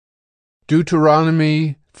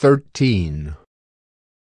Deuteronomy 13.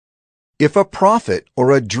 If a prophet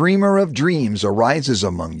or a dreamer of dreams arises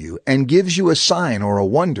among you and gives you a sign or a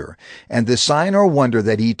wonder, and the sign or wonder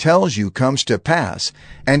that he tells you comes to pass,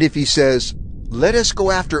 and if he says, "Let us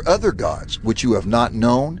go after other gods which you have not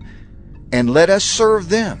known, and let us serve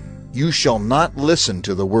them," you shall not listen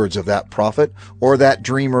to the words of that prophet or that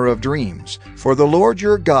dreamer of dreams. For the Lord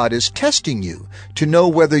your God is testing you to know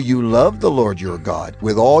whether you love the Lord your God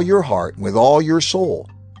with all your heart, with all your soul.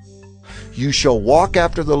 You shall walk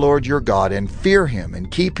after the Lord your God and fear him and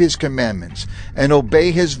keep his commandments and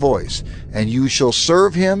obey his voice, and you shall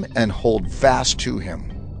serve him and hold fast to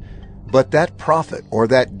him. But that prophet or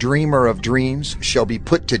that dreamer of dreams shall be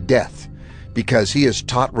put to death, because he has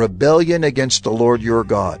taught rebellion against the Lord your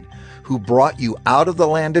God, who brought you out of the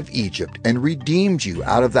land of Egypt and redeemed you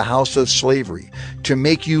out of the house of slavery, to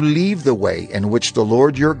make you leave the way in which the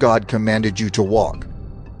Lord your God commanded you to walk.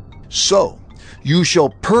 So you shall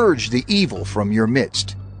purge the evil from your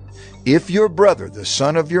midst. If your brother, the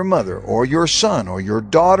son of your mother, or your son, or your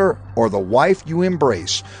daughter, or the wife you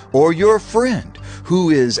embrace, or your friend, who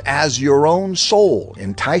is as your own soul,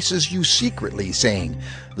 entices you secretly, saying,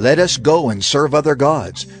 "Let us go and serve other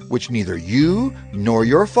gods, which neither you nor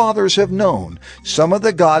your fathers have known, some of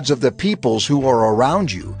the gods of the peoples who are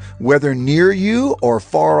around you, whether near you or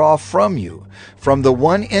far off from you, from the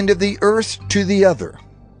one end of the earth to the other,"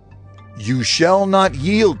 you shall not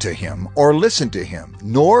yield to him or listen to him,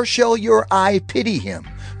 nor shall your eye pity him,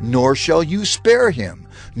 nor shall you spare him,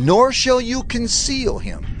 nor shall you conceal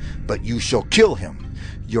him, but you shall kill him.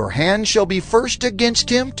 Your hand shall be first against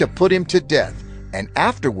him to put him to death, and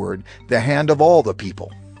afterward the hand of all the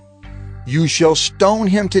people. You shall stone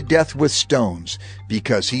him to death with stones,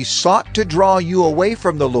 because he sought to draw you away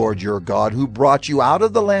from the Lord your God, who brought you out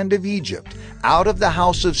of the land of Egypt, out of the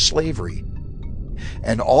house of slavery.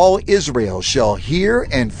 And all Israel shall hear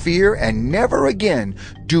and fear, and never again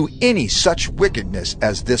do any such wickedness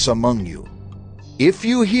as this among you. If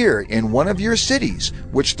you hear in one of your cities,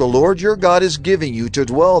 which the Lord your God is giving you to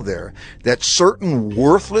dwell there, that certain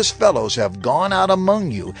worthless fellows have gone out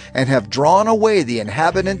among you and have drawn away the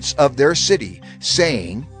inhabitants of their city,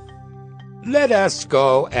 saying, "Let us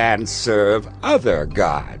go and serve other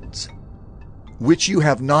gods," which you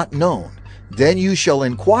have not known, then you shall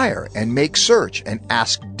inquire and make search and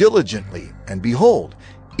ask diligently, and behold,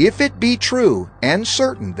 if it be true and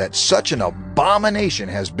certain that such an abomination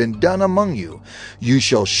has been done among you, you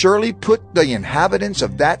shall surely put the inhabitants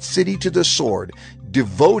of that city to the sword,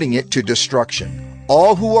 devoting it to destruction,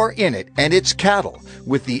 all who are in it and its cattle,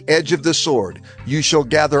 with the edge of the sword. You shall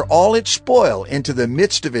gather all its spoil into the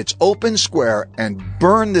midst of its open square, and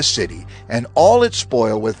burn the city and all its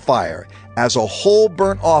spoil with fire, as a whole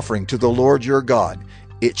burnt offering to the Lord your God.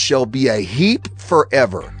 It shall be a heap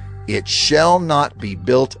forever. It shall not be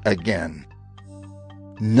built again.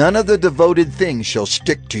 None of the devoted things shall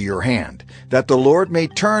stick to your hand, that the Lord may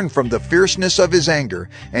turn from the fierceness of his anger,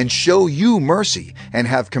 and show you mercy, and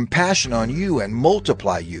have compassion on you, and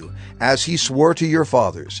multiply you, as he swore to your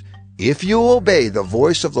fathers. If you obey the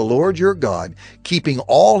voice of the Lord your God, keeping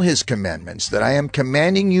all his commandments that I am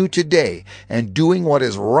commanding you today, and doing what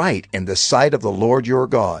is right in the sight of the Lord your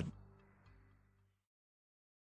God.